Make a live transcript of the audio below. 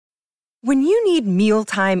When you need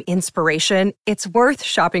mealtime inspiration, it's worth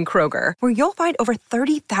shopping Kroger, where you'll find over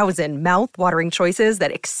 30,000 mouth-watering choices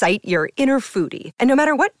that excite your inner foodie. And no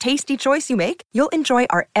matter what tasty choice you make, you'll enjoy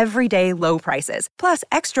our everyday low prices, plus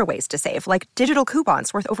extra ways to save, like digital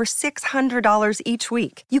coupons worth over $600 each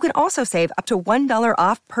week. You can also save up to $1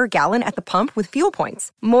 off per gallon at the pump with fuel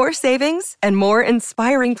points. More savings and more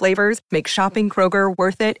inspiring flavors make shopping Kroger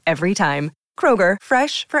worth it every time. Kroger,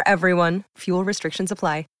 fresh for everyone. Fuel restrictions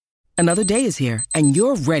apply. Another day is here, and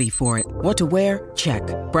you're ready for it. What to wear? Check.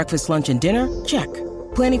 Breakfast, lunch, and dinner? Check.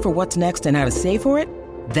 Planning for what's next and how to save for it?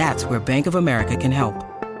 That's where Bank of America can help.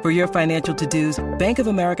 For your financial to-dos, Bank of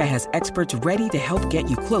America has experts ready to help get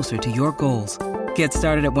you closer to your goals. Get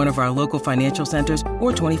started at one of our local financial centers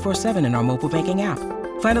or 24/7 in our mobile banking app.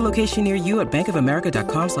 Find a location near you at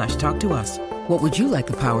bankofamerica.com/talktous. What would you like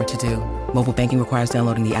the power to do? Mobile banking requires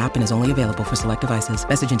downloading the app and is only available for select devices.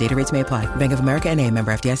 Message and data rates may apply. Bank of America N.A.,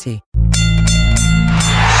 member FDIC.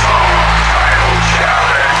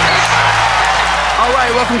 All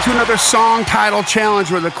right, welcome to another Song Title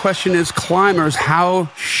Challenge where the question is, climbers, how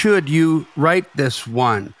should you write this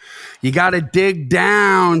one? You got to dig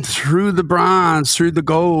down through the bronze, through the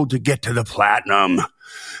gold to get to the platinum.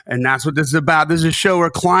 And that's what this is about. This is a show where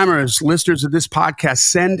climbers, listeners of this podcast,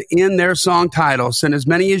 send in their song titles. Send as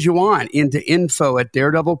many as you want into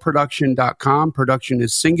info@daredevilproduction.com. Production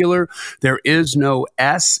is singular. There is no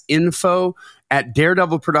S.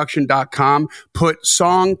 Info@daredevilproduction.com. Put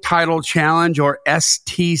song title challenge or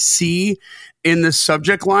STC in the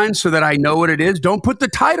subject line so that I know what it is. Don't put the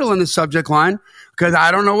title in the subject line because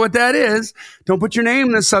I don't know what that is. Don't put your name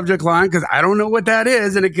in the subject line because I don't know what that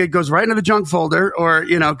is. And it goes right into the junk folder or,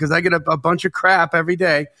 because I get a bunch of crap every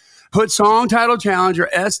day. Put song title challenge or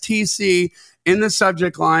STC in the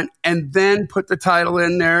subject line and then put the title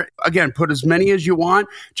in there. Again, put as many as you want.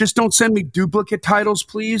 Just don't send me duplicate titles,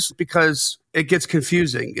 please, because it gets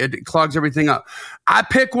confusing. It clogs everything up. I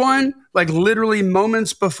pick one like literally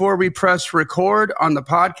moments before we press record on the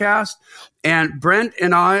podcast. And Brent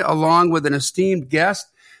and I, along with an esteemed guest,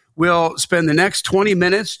 will spend the next 20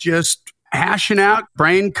 minutes just hashing out,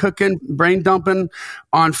 brain cooking, brain dumping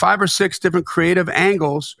on 5 or 6 different creative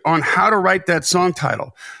angles on how to write that song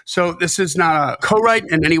title. So this is not a co-write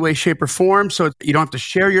in any way, shape, or form. So you don't have to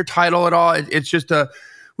share your title at all. It's just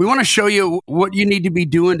we want to show you what you need to be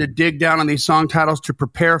doing to dig down on these song titles to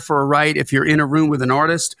prepare for a write if you're in a room with an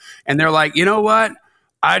artist and they're like, you know what?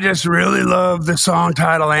 I just really love the song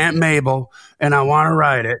title Aunt Mabel and I want to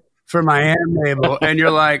write it for my Aunt Mabel. And you're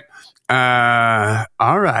like,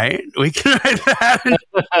 all right, we can write that. And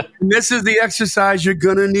this is the exercise you're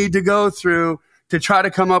going to need to go through to try to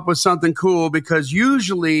come up with something cool because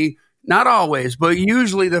usually, not always, but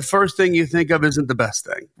usually the first thing you think of isn't the best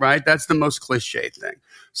thing, right? That's the most cliche thing.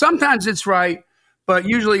 Sometimes it's right, but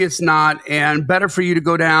usually it's not. And better for you to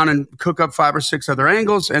go down and cook up 5 or 6 other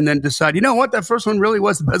angles and then decide, you know what, that first one really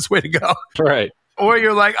was the best way to go. Right. Or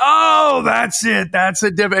you're like, oh, that's it. That's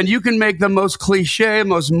a different. And you can make the most cliche,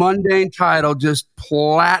 most mundane title just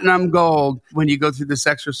platinum gold when you go through this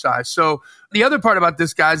exercise. So the other part about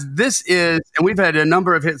this, guys, this is, and we've had a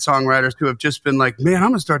number of hit songwriters who have just been like, man, I'm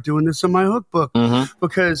going to start doing this in my hook book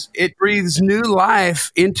because it breathes new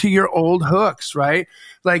life into your old hooks, right?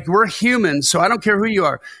 Like we're humans, so I don't care who you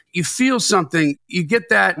are. You feel something, you get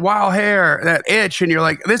that wild hair, that itch, and you're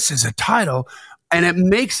like, this is a title, and it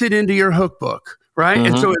makes it into your hook book. Right.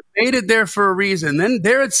 And so it made it there for a reason. Then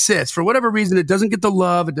there it sits. For whatever reason, it doesn't get the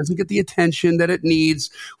love. It doesn't get the attention that it needs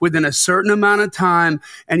within a certain amount of time.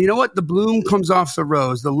 And you know what? The bloom comes off the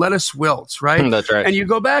rose. The lettuce wilts. Right. That's right. And you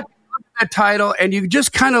go back at that title and you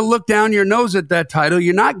just kind of look down your nose at that title.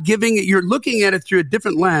 You're not giving it. You're looking at it through a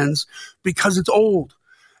different lens because it's old.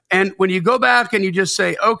 And when you go back and you just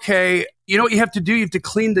say, okay, you know what you have to do? You have to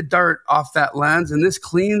clean the dirt off that lens. And this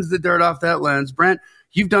cleans the dirt off that lens. Brent,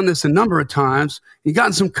 you've done this a number of times. You've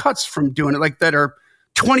gotten some cuts from doing it like that are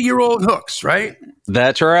 20-year-old hooks, right?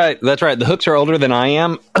 That's right. That's right. The hooks are older than I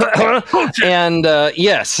am. And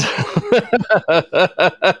yes.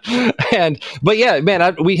 But yeah,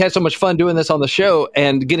 man, we had so much fun doing this on the show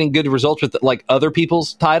and getting good results with like other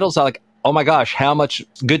people's titles. I like, oh my gosh, how much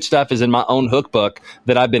good stuff is in my own hook book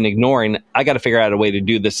that I've been ignoring. I got to figure out a way to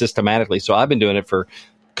do this systematically. So I've been doing it for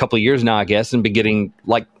couple of years now, I guess, and been getting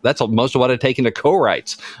like that's most of what I've taken to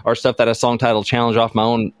co-writes or stuff that I song title challenge off my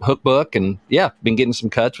own hook book. And yeah, been getting some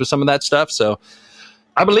cuts with some of that stuff. So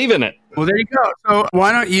I believe in it. Well, there you go. So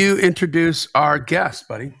why don't you introduce our guest,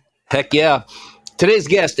 buddy? Heck yeah. Today's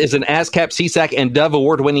guest is an ASCAP, CSAC, and Dove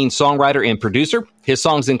Award-winning songwriter and producer. His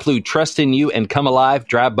songs include Trust in You and Come Alive,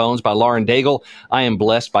 Dry Bones by Lauren Daigle, I Am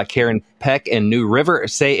Blessed by Karen Peck and New River,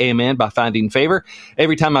 Say Amen by Finding Favor,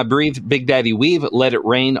 Every Time I Breathe, Big Daddy Weave, Let It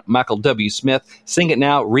Rain, Michael W. Smith, Sing It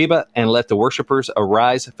Now, Reba, and Let the Worshipers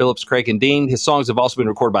Arise, Phillips, Craig, and Dean. His songs have also been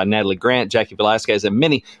recorded by Natalie Grant, Jackie Velasquez, and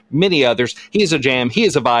many, many others. He is a jam. He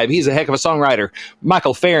is a vibe. He's a heck of a songwriter.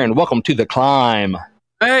 Michael Farren, welcome to The Climb.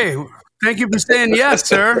 Hey, thank you for saying yes,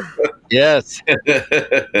 sir. Yes.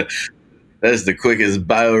 That's the quickest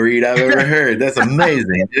bio read I've ever heard. That's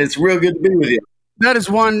amazing. It's real good to be with you. That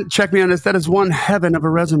is one, check me on this, that is one heaven of a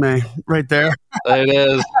resume right there. It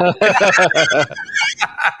is.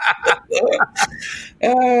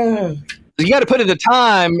 You got to put in the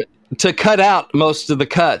time to cut out most of the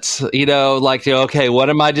cuts. Okay, I'm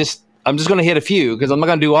just going to hit a few because I'm not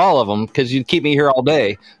going to do all of them because you'd keep me here all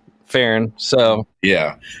day, Farren. So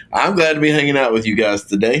yeah, I'm glad to be hanging out with you guys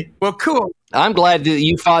today. Well, cool. I'm glad that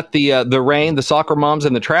you fought the rain, the soccer moms,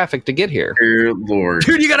 and the traffic to get here. Dear Lord.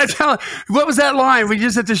 Dude, you got to tell, what was that line? We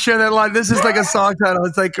just have to share that line. This is like a song title.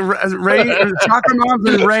 It's like rain, soccer moms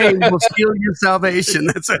and rain will steal your salvation.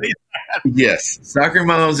 That's what he said. Yes. Soccer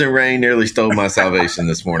moms and rain nearly stole my salvation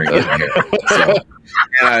this morning getting here. So,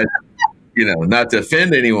 and not to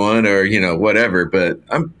offend anyone or, whatever, but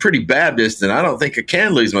I'm pretty Baptist and I don't think I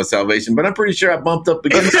can lose my salvation, but I'm pretty sure I bumped up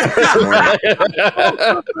against it this morning.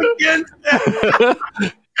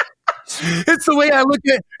 It's the way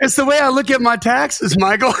I look at my taxes,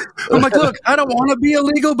 Michael. I'm like, look, I don't want to be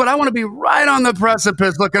illegal, but I want to be right on the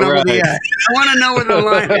precipice looking over the edge. I want to know where the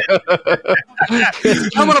line is.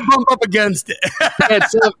 I want to bump up against it.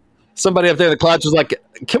 Somebody up there in the clouds was like,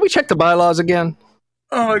 can we check the bylaws again?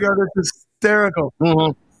 Oh my God, that's hysterical.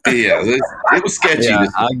 Mm-hmm. Yeah, it was sketchy. Yeah,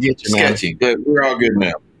 I get you, man. Sketchy, but we're all good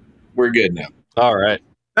now. We're good now. All right.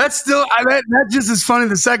 That's still that's just as funny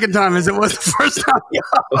the second time as it was the first time.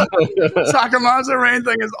 Soccer moms and rain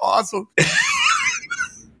thing is awesome.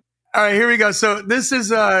 All right, here we go. So this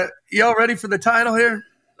is y'all ready for the title here?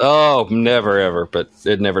 Oh, never ever, but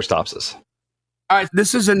it never stops us. All right,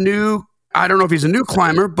 this is I don't know if he's a new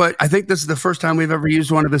climber, but I think this is the first time we've ever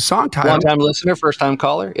used one of his song titles. Long-time listener, first-time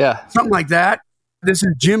caller, yeah. Something like that. This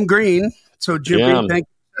is Jim Green. So Jim Green, thank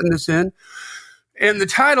you for sending this in. And the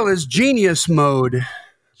title is Genius Mode.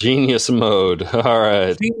 Genius Mode. All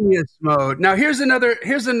right. Genius Mode. Now, here's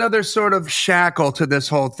another sort of shackle to this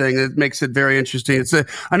whole thing that makes it very interesting. It's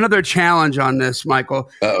another challenge on this, Michael,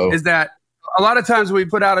 is that a lot of times we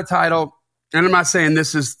put out a title, and I'm not saying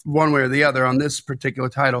this is one way or the other on this particular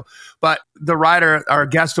title, but the writer, our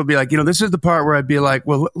guest will be like, this is the part where I'd be like,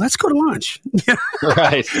 well, let's go to lunch.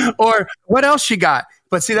 Right. Or what else you got?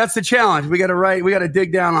 But see, that's the challenge. We got to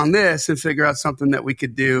dig down on this and figure out something that we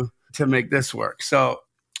could do to make this work. So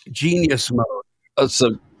Genius Mode.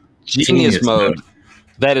 So Genius Mode.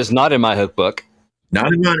 That is not in my hook book.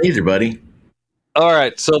 Not in mine either, buddy. All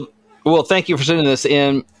right. So, well, thank you for sending this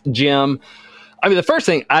in, Jim. I mean, the first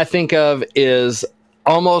thing I think of is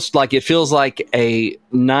almost like it feels like a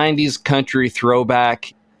 90s country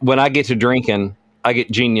throwback. When I get to drinking, I get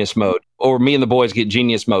Genius Mode, or me and the boys get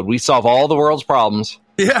Genius Mode. We solve all the world's problems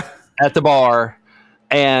at the bar,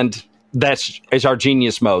 and it's our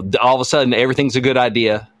Genius Mode. All of a sudden, everything's a good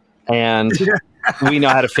idea, and we know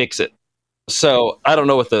how to fix it. So I don't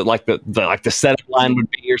know what the setup line would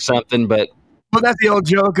be or something, but. Well, that's the old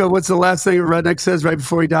joke of what's the last thing a redneck says right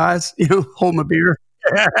before he dies? Hold my beer.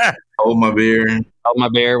 Hold my beer. Hold my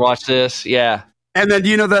beer. Watch this. Yeah. And then,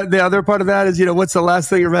 the other part of that is, what's the last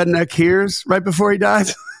thing a redneck hears right before he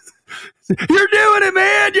dies? You're doing it,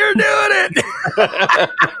 man. You're doing it.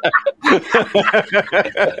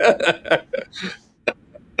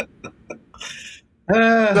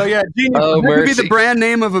 So, yeah, Genius. That could be the brand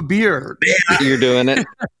name of a beer. You're doing it.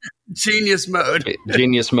 Genius Mode.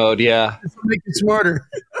 Genius Mode, yeah. This will make you smarter.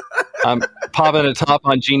 I'm popping a top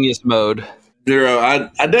on Genius Mode. Duro, I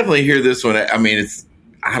definitely hear this one. I mean,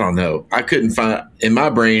 I don't know. I couldn't find, in my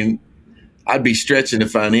brain, I'd be stretching to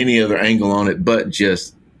find any other angle on it but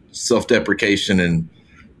just self-deprecation and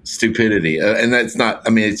stupidity. And that's not,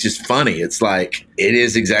 it's just funny. It's like, it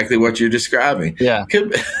is exactly what you're describing. Yeah.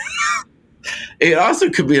 It also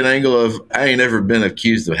could be an angle of, I ain't ever been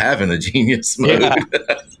accused of having a genius mode. Yeah.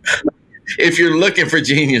 If you're looking for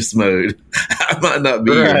genius mode, I might not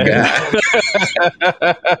be your guy.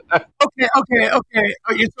 Okay.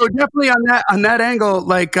 So definitely on that angle,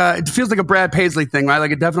 like it feels like a Brad Paisley thing, right?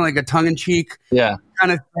 Like definitely like a tongue-in-cheek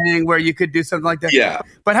kind of thing where you could do something like that. Yeah.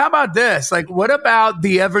 But how about this? Like, what about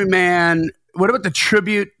the everyman? What about the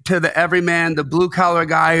tribute to the everyman, the blue-collar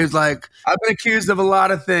guy who's like, I've been accused of a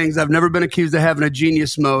lot of things. I've never been accused of having a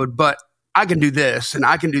genius mode, but I can do this and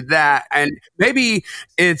I can do that. And maybe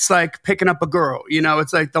it's like picking up a girl,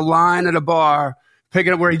 it's like the line at a bar,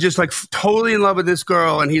 picking up where he's just like totally in love with this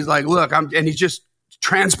girl. And he's like, look, and he's just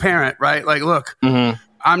transparent, right? Like, look,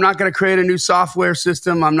 I'm not going to create a new software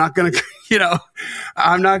system. I'm not going to,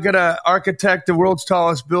 I'm not going to architect the world's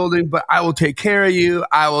tallest building, but I will take care of you.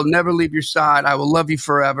 I will never leave your side. I will love you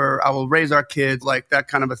forever. I will raise our kids, like that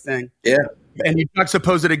kind of a thing. Yeah. And you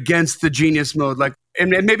juxtapose it against the genius mode. Like,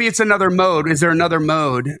 and maybe it's another mode. Is there another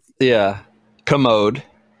mode? Yeah. Commode.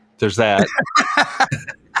 There's that.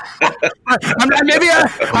 Maybe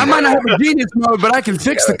I might not have a genius mode, but I can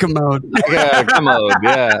fix the commode. Yeah, commode.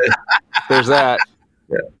 Yeah. There's that.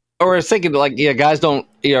 Yeah. Or I was thinking guys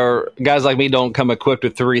like me don't come equipped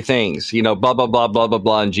with three things, blah, blah, blah, blah, blah,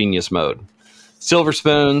 blah in genius mode. Silver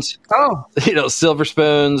spoons. Oh. Silver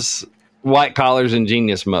spoons, white collars in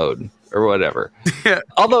genius mode or whatever. Yeah.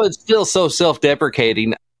 Although it's still so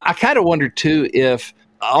self-deprecating, I kind of wonder too if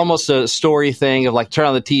almost a story thing of like turn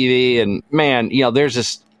on the TV and man, there's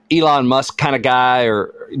this Elon Musk kind of guy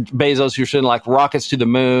or Bezos who's sending like rockets to the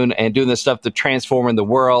moon and doing this stuff to transform the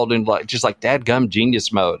world and like just like dadgum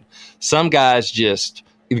genius mode. Some guys just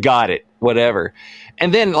got it, whatever.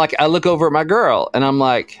 And then like I look over at my girl and I'm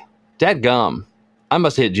like, dadgum, I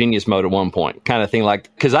must have hit genius mode at one point, kind of thing,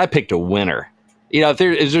 like because I picked a winner. If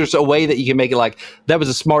there's a way that you can make it like that was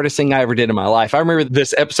the smartest thing I ever did in my life. I remember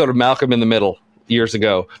this episode of Malcolm in the Middle years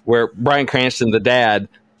ago where Bryan Cranston, the dad,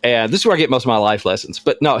 and this is where I get most of my life lessons.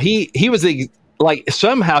 But no, he was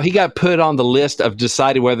somehow he got put on the list of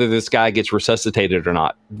deciding whether this guy gets resuscitated or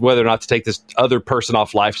not, whether or not to take this other person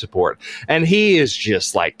off life support. And he is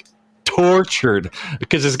just like tortured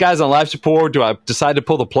because this guy's on life support. Do I decide to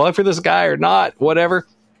pull the plug for this guy or not? Whatever.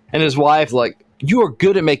 And his wife, like, you are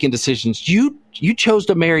good at making decisions. You chose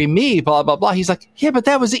to marry me, blah, blah, blah. He's like, yeah, but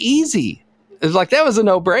that was easy. It's like, that was a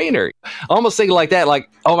no-brainer. Almost thinking like that, like,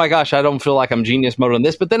 oh my gosh, I don't feel like I'm genius mode on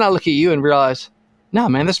this. But then I look at you and realize, no,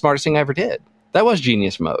 man, the smartest thing I ever did. That was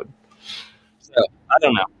genius mode. So, I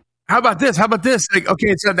don't know. How about this? Like,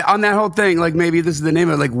 okay, so on that whole thing, like maybe this is the name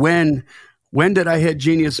of it, like when did I hit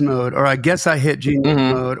genius mode? Or I guess I hit genius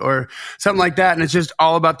mode or something like that. And it's just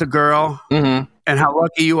all about the girl and how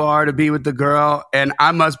lucky you are to be with the girl. And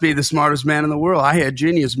I must be the smartest man in the world. I hit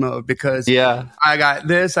genius mode because I got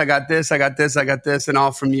this, I got this, I got this, I got this, and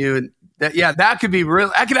all from you. And that could be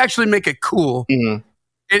real. I could actually make it cool.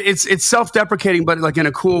 It's self-deprecating, but like in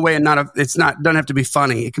a cool way and doesn't have to be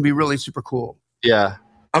funny. It can be really super cool. Yeah.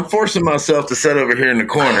 I'm forcing myself to sit over here in the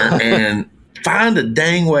corner and find a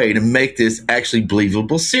dang way to make this actually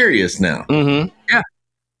believable serious now.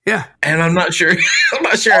 Yeah. And I'm not sure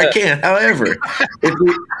I can. However,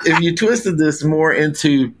 if you twisted this more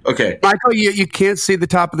into, okay. Michael, you can't see the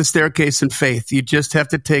top of the staircase in faith. You just have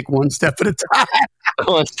to take one step at a time.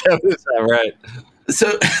 One step at a time, right.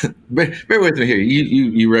 So bear with me here.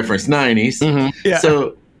 You referenced 90s. Yeah.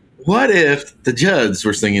 So what if the Judds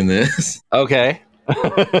were singing this? Okay.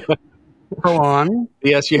 Go on.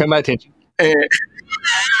 Yes, you have my attention. But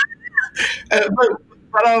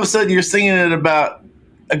all of a sudden you're singing it about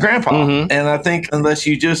a grandpa. And I think unless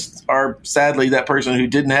you just are sadly that person who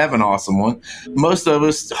didn't have an awesome one, most of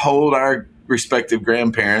us hold our respective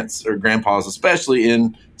grandparents or grandpas especially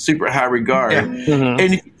in super high regard. And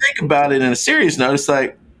if you think about it in a serious note, it's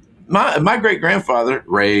like my great grandfather,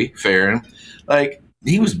 Ray Farren, like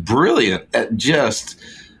he was brilliant at just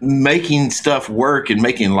making stuff work and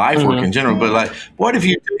making life work in general. But like, what if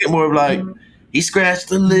you took it more of like, he scratched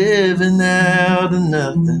the living out of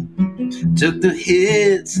nothing, took the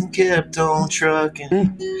hits and kept on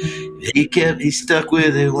trucking. He stuck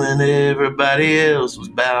with it when everybody else was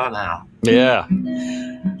bowing out. Yeah.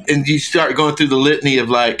 And you start going through the litany of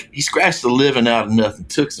like, he scratched the living out of nothing,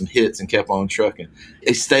 took some hits and kept on trucking.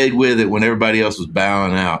 He stayed with it when everybody else was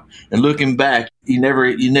bowing out. And looking back, you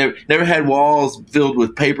never had walls filled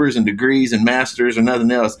with papers and degrees and masters or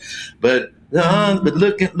nothing else. But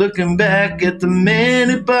looking back at the man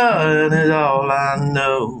who bought it all, I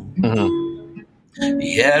know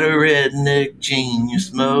he had a redneck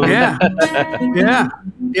genius mode. Yeah.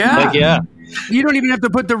 Like, yeah. You don't even have to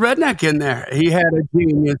put the redneck in there. He had a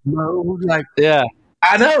genius mode. Like, yeah,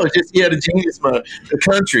 I know. It's just he had a genius mode. The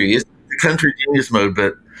country is the country genius mode,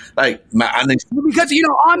 but like because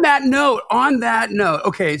on that note.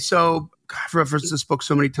 Okay, so I've referenced this book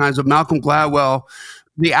so many times, but Malcolm Gladwell,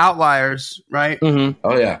 The Outliers, right? Oh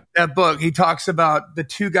yeah, that book. He talks about the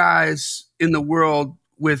two guys in the world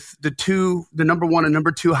with the number one and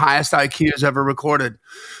number two highest IQs ever recorded.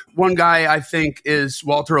 One guy, I think, is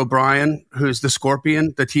Walter O'Brien, who's the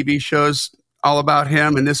Scorpion, the TV show's all about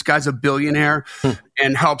him. And this guy's a billionaire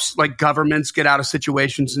and helps like governments get out of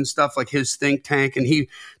situations and stuff, like his think tank. And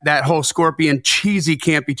that whole Scorpion cheesy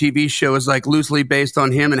campy TV show is like loosely based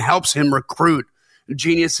on him and helps him recruit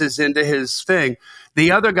geniuses into his thing.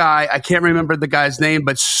 The other guy, I can't remember the guy's name,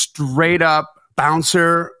 but straight up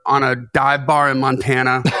bouncer on a dive bar in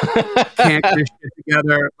Montana. Can't get his shit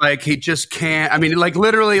together. Like he just can't. I mean, like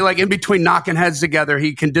literally like in between knocking heads together,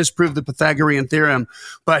 he can disprove the Pythagorean theorem,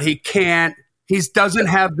 but he can't. He doesn't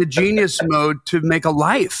have the genius mode to make a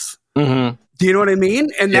life. Mm-hmm. Do you know what I mean?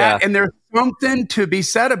 And and there's something to be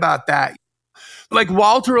said about that. Like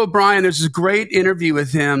Walter O'Brien, there's this great interview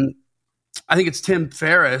with him. I think it's Tim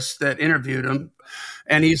Ferriss that interviewed him.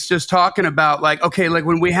 And he's just talking about like, okay, like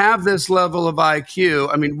when we have this level of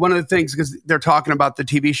IQ, I mean, one of the things, because they're talking about the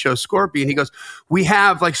TV show Scorpion, he goes, we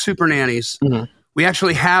have like super nannies. Mm-hmm. We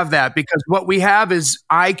actually have that because what we have is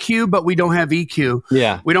IQ, but we don't have EQ.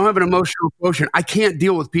 Yeah. We don't have an emotional quotient. I can't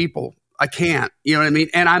deal with people. I can't. You know what I mean?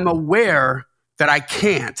 And I'm aware that I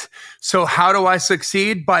can't. So how do I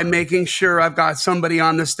succeed? By making sure I've got somebody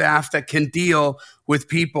on the staff that can deal with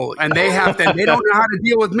people. And they have to, they don't know how to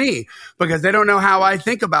deal with me because they don't know how I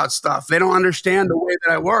think about stuff. They don't understand the way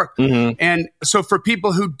that I work. Mm-hmm. And so for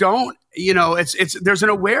people who don't, you know, there's an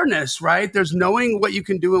awareness, right? There's knowing what you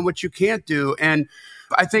can do and what you can't do. And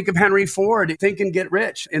I think of Henry Ford, Think and Get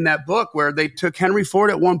Rich, in that book where they took Henry Ford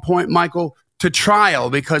at one point, Michael, to trial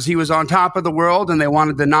because he was on top of the world and they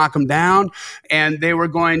wanted to knock him down. And they were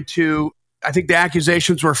going to, I think the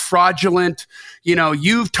accusations were fraudulent. You know,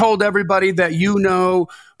 you've told everybody that you know.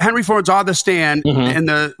 Henry Ford's on the stand and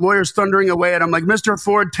the lawyer's thundering away at him like, Mr.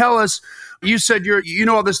 Ford, tell us, you said you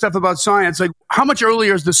know all this stuff about science. Like, how much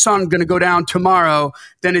earlier is the sun going to go down tomorrow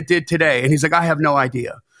than it did today? And he's like, I have no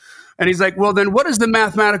idea. And he's like, well, then what is the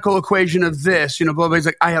mathematical equation of this? You know, blah, blah. He's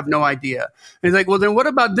like, I have no idea. And he's like, well, then what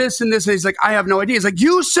about this and this? And he's like, I have no idea. He's like,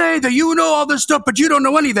 you say that you know all this stuff, but you don't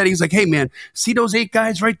know any of that. He's like, hey, man, see those 8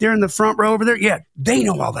 guys right there in the front row over there? Yeah, they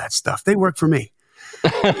know all that stuff. They work for me. You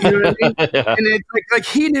know what I mean? Yeah. And it's like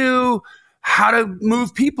he knew how to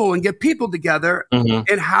move people and get people together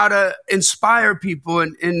and how to inspire people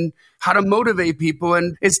and how to motivate people.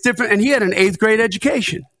 And it's different. And he had an 8th grade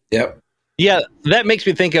education. Yep. Yeah, that makes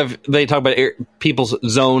me think of, they talk about people's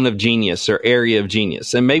zone of genius or area of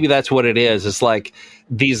genius. And maybe that's what it is. It's like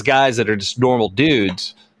these guys that are just normal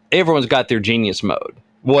dudes, everyone's got their genius mode.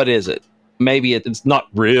 What is it? Maybe it's not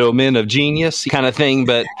real men of genius kind of thing,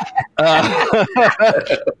 but that's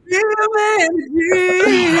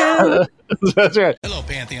right. Hello,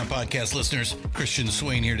 Pantheon Podcast listeners. Christian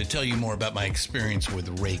Swain here to tell you more about my experience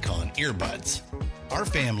with Raycon earbuds. Our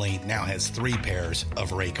family now has 3 pairs of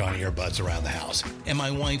Raycon earbuds around the house, and my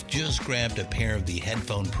wife just grabbed a pair of the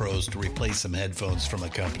Headphone Pros to replace some headphones from a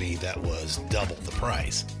company that was double the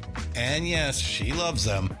price. And yes, she loves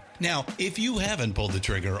them. Now, if you haven't pulled the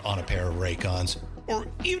trigger on a pair of Raycons, or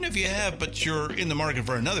even if you have, but you're in the market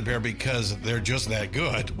for another pair because they're just that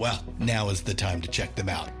good, well, now is the time to check them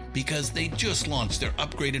out, because they just launched their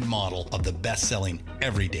upgraded model of the best-selling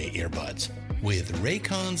everyday earbuds. With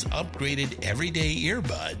Raycon's upgraded everyday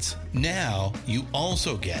earbuds, now you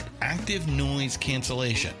also get active noise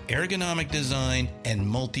cancellation, ergonomic design, and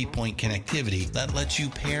multi-point connectivity that lets you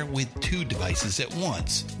pair with 2 devices at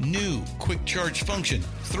once. New quick charge function,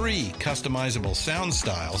 3 customizable sound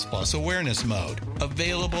styles, plus awareness mode.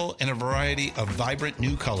 Available in a variety of vibrant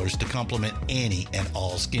new colors to complement any and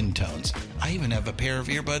all skin tones. I even have a pair of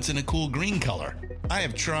earbuds in a cool green color. I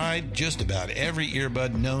have tried just about every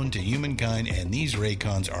earbud known to humankind, and these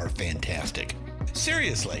Raycons are fantastic.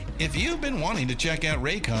 Seriously, if you've been wanting to check out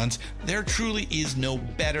Raycons, there truly is no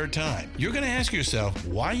better time. You're going to ask yourself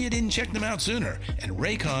why you didn't check them out sooner, and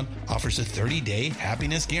Raycon offers a 30-day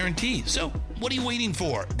happiness guarantee. So what are you waiting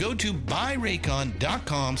for? Go to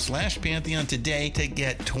buyraycon.com/Pantheon today to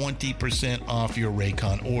get 20% off your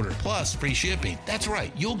Raycon order, plus free shipping. That's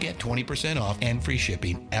right, you'll get 20% off and free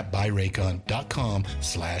shipping at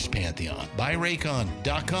buyraycon.com/Pantheon.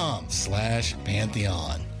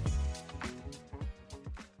 buyraycon.com/Pantheon.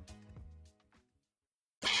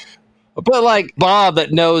 But like Bob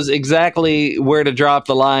that knows exactly where to drop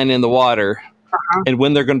the line in the water and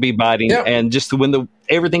when they're going to be biting and just when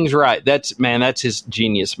everything's right. That's his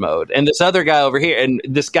genius mode. And this other guy over here, and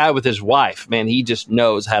this guy with his wife, man, he just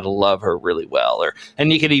knows how to love her really well.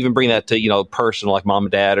 And you could even bring that to, you know, personal, like mom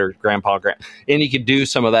and dad or grandpa, and you could do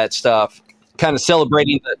some of that stuff, kind of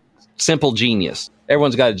celebrating the simple genius.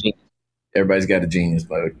 Everyone's got a genius. Everybody's got a genius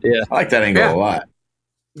mode. Yeah. I like that angle a lot.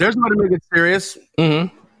 There's no way to make it serious.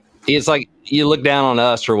 It's like you look down on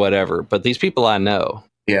us or whatever, but these people I know.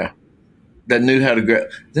 Yeah. that knew how to grab.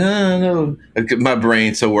 No. My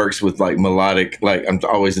brain so works with like melodic, like I'm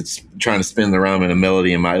always trying to spin the rhyme in a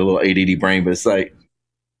melody in my little ADD brain, but it's like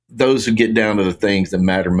those who get down to the things that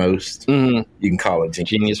matter most, you can call it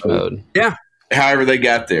genius mode. Yeah. However they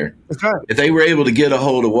got there. That's right. If they were able to get a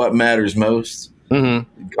hold of what matters most, you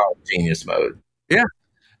can call it genius mode. Yeah.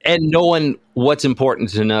 And knowing what's important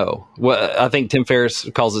to know. Well, I think Tim Ferriss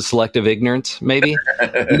calls it selective ignorance, maybe.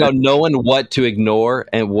 Knowing what to ignore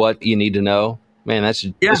and what you need to know. Man, that's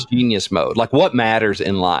genius mode. Like what matters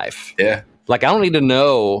in life. Yeah. Like I don't need to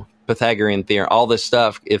know Pythagorean theorem, all this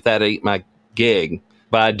stuff, if that ain't my gig.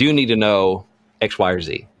 But I do need to know X, Y, or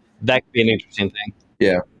Z. That could be an interesting thing.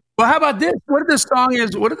 Yeah. Well, how about this? What if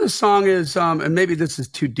the song is, and maybe this is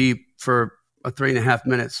too deep for a 3.5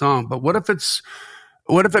 minute song, but what if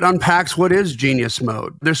it unpacks what is genius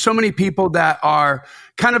mode? There's so many people that are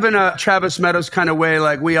kind of in a Travis Meadows kind of way,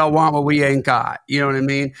 like we all want what we ain't got. You know what I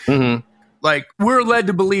mean? Mm-hmm. Like we're led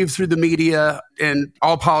to believe through the media, and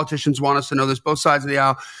all politicians want us to know this, both sides of the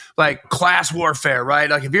aisle, like class warfare, right?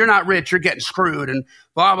 Like if you're not rich, you're getting screwed and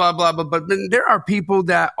blah, blah, blah, blah. But then there are people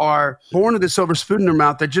that are born with a silver spoon in their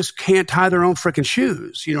mouth that just can't tie their own freaking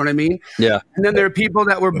shoes. You know what I mean? Yeah. And then there are people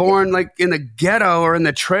that were born like in the ghetto or in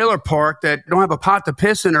the trailer park that don't have a pot to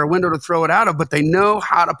piss in or a window to throw it out of, but they know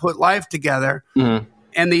how to put life together. Mm-hmm.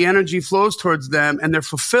 And the energy flows towards them and they're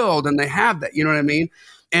fulfilled and they have that. You know what I mean?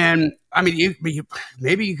 And I mean,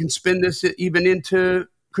 maybe you can spin this even into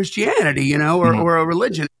Christianity, or a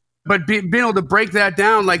religion. But being able to break that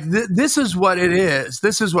down, like this is what it is.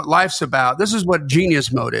 This is what life's about. This is what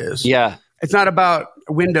genius mode is. Yeah. It's not about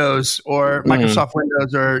Windows or Microsoft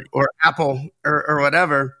Windows or Apple or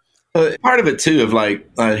whatever. Part of it too, of like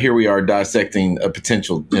here we are dissecting a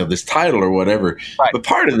potential, this title or whatever. Right. But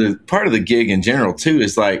part of the gig in general too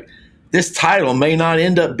is like this title may not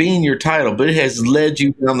end up being your title, but it has led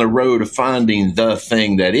you down the road of finding the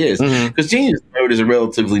thing that is. Because genius mode is a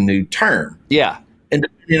relatively new term. Yeah. And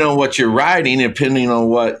depending on what you're writing, depending on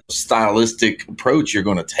what stylistic approach you're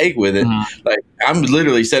going to take with it, like I'm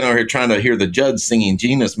literally sitting over here trying to hear the judge singing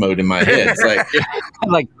genius mode in my head. It's like,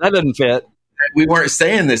 like that doesn't fit. We weren't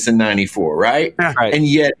saying this in 94, right? Right. And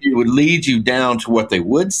yet it would lead you down to what they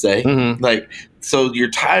would say. Like, so your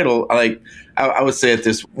title, like I would say at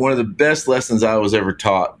this, one of the best lessons I was ever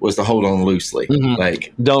taught was to hold on loosely.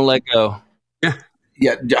 Like, don't let go.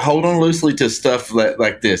 Yeah. Hold on loosely to stuff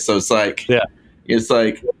like this. So it's like, it's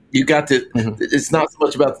like you got to, it's not so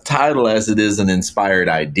much about the title as it is an inspired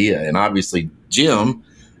idea. And obviously Jim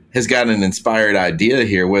has got an inspired idea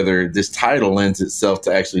here, whether this title lends itself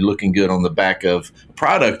to actually looking good on the back of a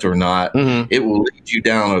product or not, it will lead you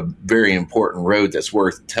down a very important road that's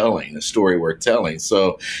worth telling, a story worth telling.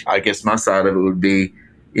 So I guess my side of it would be,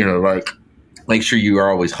 like, make sure you are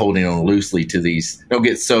always holding on loosely to these. Don't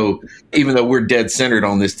get so, even though we're dead centered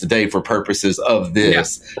on this today for purposes of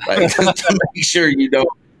this, like, to make sure you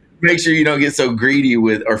don't get so greedy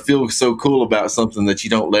with or feel so cool about something that you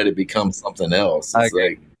don't let it become something else. It's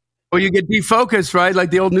like, well, you get defocused, right?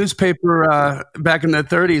 Like the old newspaper back in the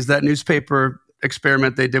 30s, that newspaper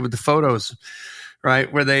experiment they did with the photos, right?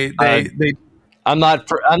 Where they I'm not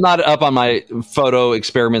up on my photo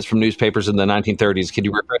experiments from newspapers in the 1930s. Can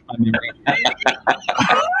you refresh my memory?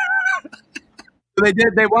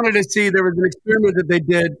 They wanted to see, there was an experiment that they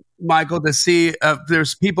did, Michael, to see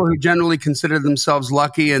there's people who generally consider themselves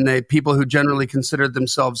lucky and people who generally consider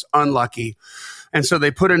themselves unlucky. And so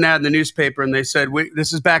they put an ad in the newspaper and they said,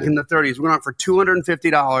 this is back in the 30s. We're on for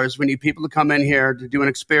 $250. We need people to come in here to do an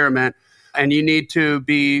experiment. And you need to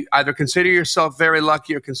be either consider yourself very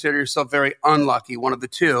lucky or consider yourself very unlucky, one of the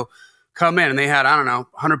two. Come in. And they had,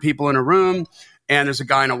 100 people in a room. And there's a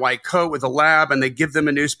guy in a white coat with a lab. And they give them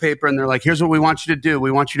a newspaper. And they're like, here's what we want you to do.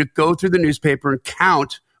 We want you to go through the newspaper and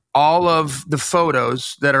count all of the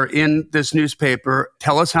photos that are in this newspaper.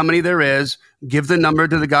 Tell us how many there is. Give the number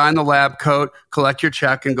to the guy in the lab coat. Collect your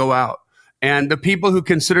check and go out. And the people who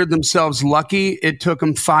considered themselves lucky, it took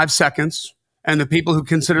them 5 seconds. And the people who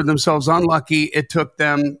considered themselves unlucky, it took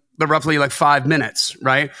them roughly like 5 minutes,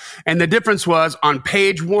 right? And the difference was on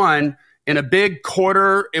page one, in a big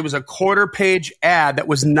it was a quarter page ad that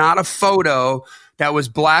was not a photo, that was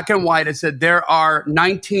black and white. It said, there are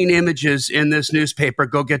 19 images in this newspaper.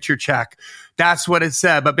 Go get your check. That's what it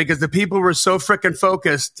said. But because the people were so freaking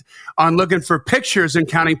focused on looking for pictures and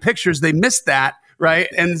counting pictures, they missed that. Right.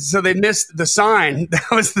 And so they missed the sign that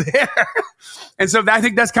was there. And so I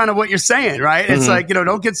think that's kind of what you're saying, right? It's like,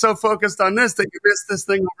 don't get so focused on this that you miss this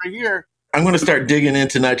thing over here. I'm going to start digging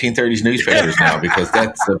into 1930s newspapers now because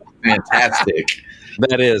that's fantastic.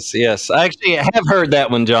 That is, yes. I actually have heard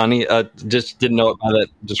that one, Johnny. Just didn't know it by that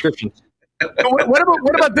description.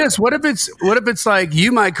 What about this? What if it's like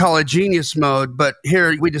you might call it genius mode, but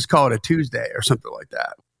here we just call it a Tuesday or something like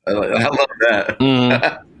that. I love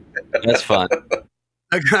that. That's fun.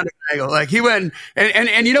 That kind of angle. Like he went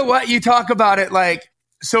and you know what? You talk about it like,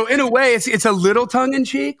 so in a way it's a little tongue in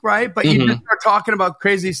cheek, right? But you just start talking about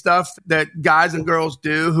crazy stuff that guys and girls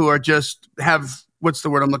do who are just have, what's the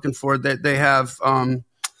word I'm looking for? That they have,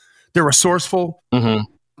 they're resourceful.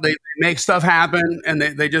 They make stuff happen, and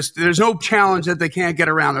they just, there's no challenge that they can't get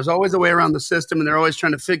around. There's always a way around the system, and they're always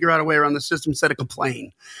trying to figure out a way around the system instead of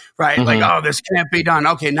complain, right? Like, oh, this can't be done.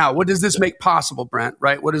 Okay, now what does this make possible, Brent,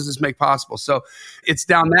 right? What does this make possible? So it's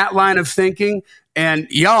down that line of thinking, and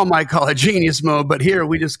y'all might call it genius mode, but here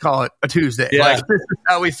we just call it a Tuesday. Yeah. Like, this is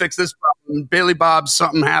how we fix this problem. Bailey Bob,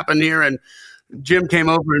 something happened here, and Jim came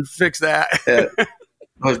over and fixed that.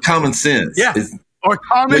 Well, common sense. Yeah. Or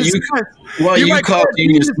common sense. Well, you call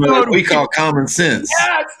genius mode, we call common sense.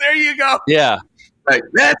 Yes, there you go. Yeah. Like,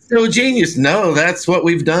 that's so genius. No, that's what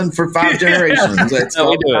we've done for 5 generations. That's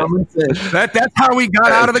all common sense. That's how we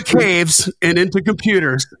got out of the caves and into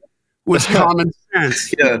computers, was common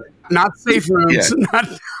sense. Yeah. Not safe rooms.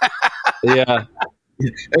 Yeah.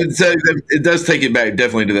 And so it does take it back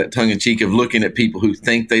definitely to that tongue in cheek of looking at people who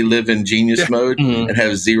think they live in genius mode and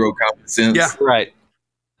have zero common sense. Yeah. Right.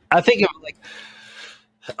 I think of like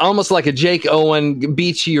almost like a Jake Owen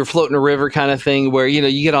beachy or floating a river kind of thing where, you know,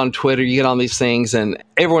 you get on Twitter, you get on these things and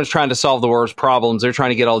everyone's trying to solve the world's problems. They're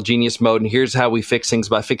trying to get all genius mode. And here's how we fix things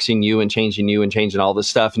by fixing you and changing all this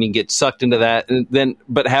stuff. And you get sucked into that. And then,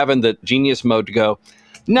 but having the genius mode to go,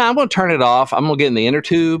 nah, I'm going to turn it off. I'm going to get in the inner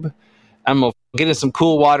tube. I'm going to get in some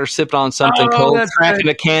cool water, sipping on something cold, cracking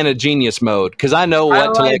a can of genius mode. Cause I know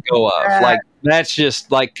what to let go of. Like, that's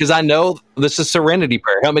just like, because I know this is serenity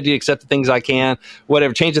prayer. Help me to accept the things I can,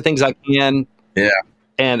 whatever, change the things I can. Yeah.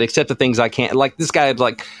 And accept the things I can't. Like this guy,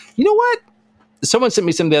 like, you know what? Someone sent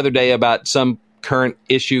me something the other day about some current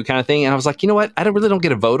issue kind of thing. And I was like, you know what? I really don't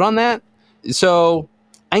get a vote on that. So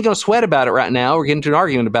I ain't going to sweat about it right now or get into an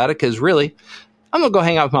argument about it. Because really, I'm going to go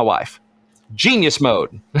hang out with my wife. Genius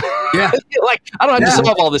mode. Yeah. Like, I don't have to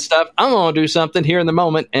solve all this stuff. I'm going to do something here in the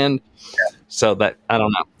moment. And so that, I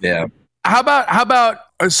don't know. Yeah. How about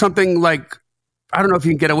something like, I don't know if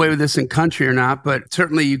you can get away with this in country or not, but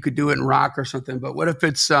certainly you could do it in rock or something. But what if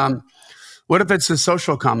it's a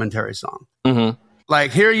social commentary song? Mm-hmm.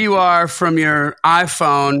 Like, here you are from your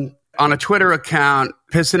iPhone on a Twitter account,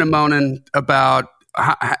 pissing and moaning about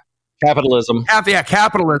Capitalism.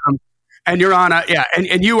 Capitalism. And you're on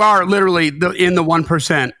and you are literally in the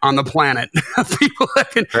 1% on the planet of people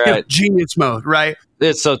that can genius mode, right?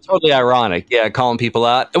 It's so totally ironic. Yeah, calling people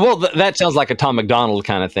out. Well, that sounds like a Tom McDonald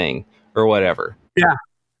kind of thing or whatever. Yeah.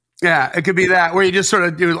 Yeah, it could be that where you just sort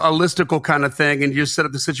of do a listicle kind of thing and you just set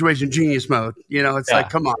up the situation genius mode. You know, it's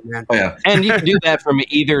like, come on, man. Oh, yeah. And you can do that from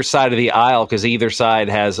either side of the aisle because either side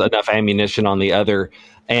has enough ammunition on the other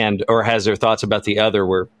or has their thoughts about the other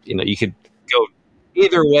where, you know, you could go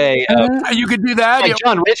either way. You could do that. Like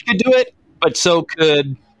John Rich could do it, but so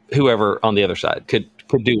could whoever on the other side could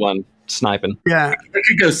do one sniping. Yeah. It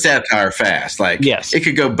could go satire fast. Like, yes. It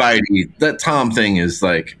could go bitey. That Tom thing is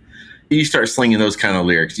like, you start slinging those kind of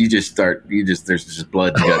lyrics, there's just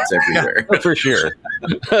blood and guts everywhere. For sure.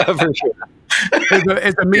 For sure.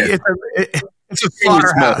 It's a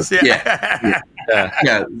slaughterhouse. Yeah.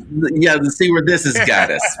 See where this has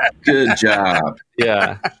got us. Good job.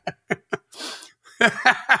 Yeah.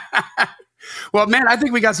 Well, man, I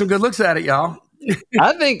think we got some good looks at it, y'all.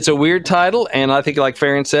 I think it's a weird title, and I think, like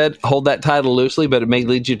Farren said, hold that title loosely, but it may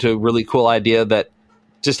lead you to a really cool idea that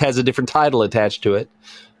just has a different title attached to it.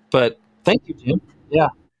 But thank you, Jim. Yeah.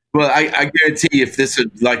 Well, I guarantee if this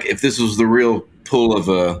was the real pull of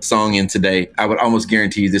a song in today, I would almost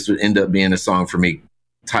guarantee you this would end up being a song for me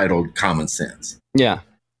titled Common Sense. Yeah.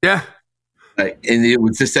 Yeah. And it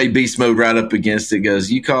would just say beast mode right up against it.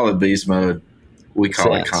 Goes, you call it beast mode, we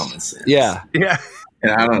call it common sense. Yeah. Yeah.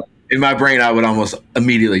 And I don't. In my brain, I would almost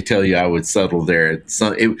immediately tell you I would settle there.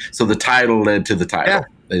 So the title led to the title.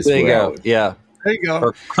 Yeah. There you go. Yeah. There you go.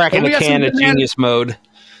 Or cracking a can of genius mode.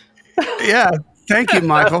 Yeah. Thank you,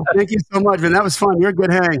 Michael. Thank you so much, man. That was fun. You're a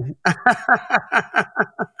good hang.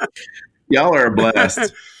 Y'all are a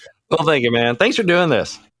blast. Well, thank you, man. Thanks for doing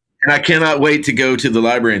this. And I cannot wait to go to the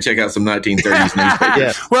library and check out some 1930s newspapers.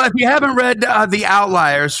 Yes. Well, if you haven't read The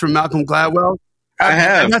Outliers from Malcolm Gladwell, I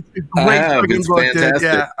have. That's a great It's book, fantastic. dude.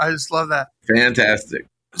 Yeah, I just love that. Fantastic.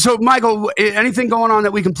 So, Michael, anything going on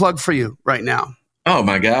that we can plug for you right now? Oh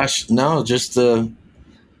my gosh, no! Just I'm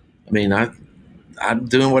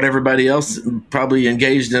doing what everybody else probably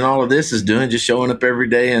engaged in all of this is doing, just showing up every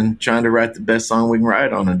day and trying to write the best song we can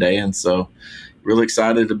write on a day. And so, really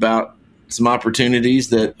excited about some opportunities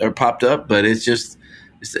that are popped up, but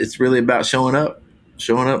it's really about showing up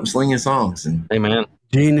and slinging songs. And Amen.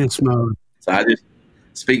 Genius mode. So I just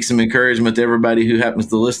speak some encouragement to everybody who happens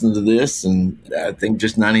to listen to this. And I think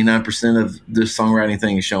just 99% of the songwriting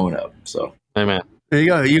thing is showing up. So, amen. There you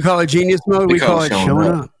go. You call it genius mode. We call it showing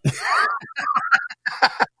up.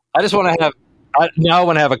 I just want to have. I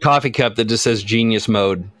want to have a coffee cup that just says genius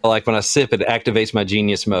mode. Like when I sip, it activates my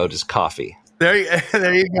genius mode as coffee. There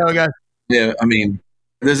you go, guys. Yeah, I mean,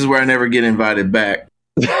 this is where I never get invited back.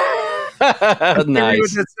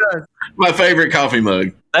 Nice. My favorite coffee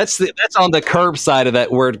mug. That's on the curb side of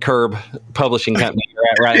that word curb publishing company you're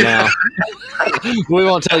at right now. We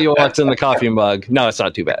won't tell you what's in the coffee mug. No, it's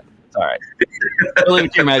not too bad. It's all right. We'll leave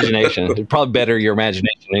it to your imagination. It'd probably better your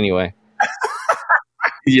imagination anyway.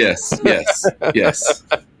 Yes. Now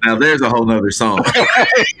there's a whole nother song. Is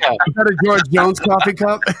that a George Jones coffee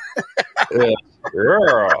cup? Yeah.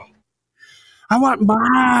 I want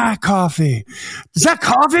my coffee. Is that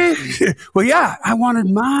coffee? Well, yeah, I wanted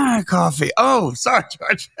my coffee. Oh, sorry,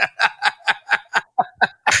 George.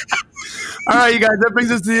 All right, you guys, that brings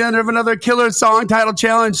us to the end of another killer song title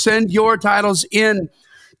challenge. Send your titles in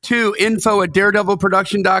to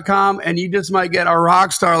info@daredevilproduction.com, and you just might get a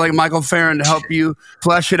rock star like Michael Farren to help you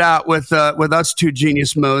flesh it out with us two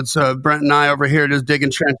genius modes. Brent and I over here just digging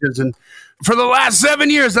trenches. And for the last 7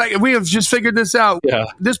 years, we have just figured this out. Yeah.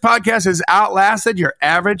 This podcast has outlasted your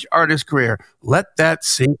average artist career. Let that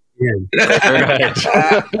sink in. Right.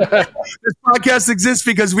 This podcast exists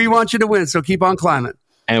because we want you to win, so keep on climbing.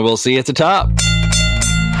 And we'll see you at the top.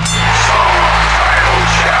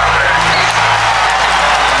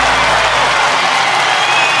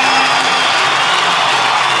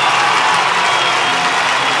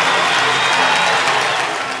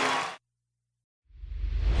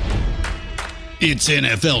 It's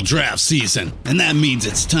NFL draft season, and that means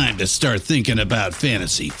it's time to start thinking about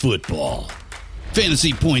fantasy football.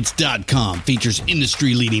 FantasyPoints.com features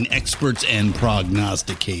industry-leading experts and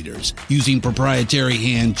prognosticators using proprietary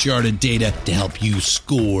hand-charted data to help you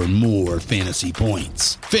score more fantasy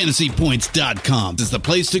points. FantasyPoints.com is the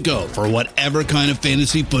place to go for whatever kind of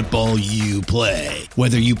fantasy football you play.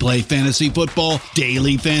 Whether you play fantasy football,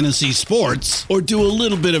 daily fantasy sports, or do a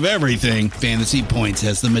little bit of everything, Fantasy Points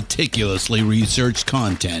has the meticulously researched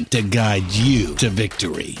content to guide you to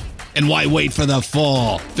victory. And why wait for the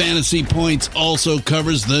fall? Fantasy Points also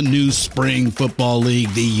covers the new spring football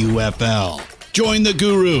league, the UFL. Join the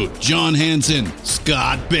guru, John Hansen,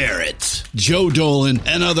 Scott Barrett, Joe Dolan,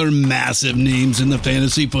 and other massive names in the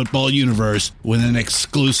fantasy football universe with an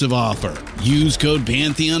exclusive offer. Use code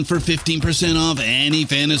Pantheon for 15% off any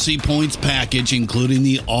Fantasy Points package, including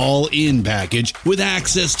the all-in package, with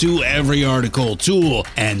access to every article, tool,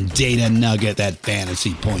 and data nugget that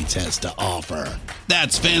Fantasy Points has to offer.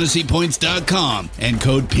 That's FantasyPoints.com and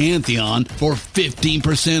code Pantheon for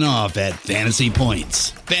 15% off at Fantasy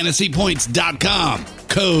Points. FantasyPoints.com,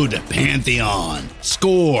 code Pantheon.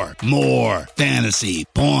 Score more fantasy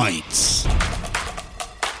points.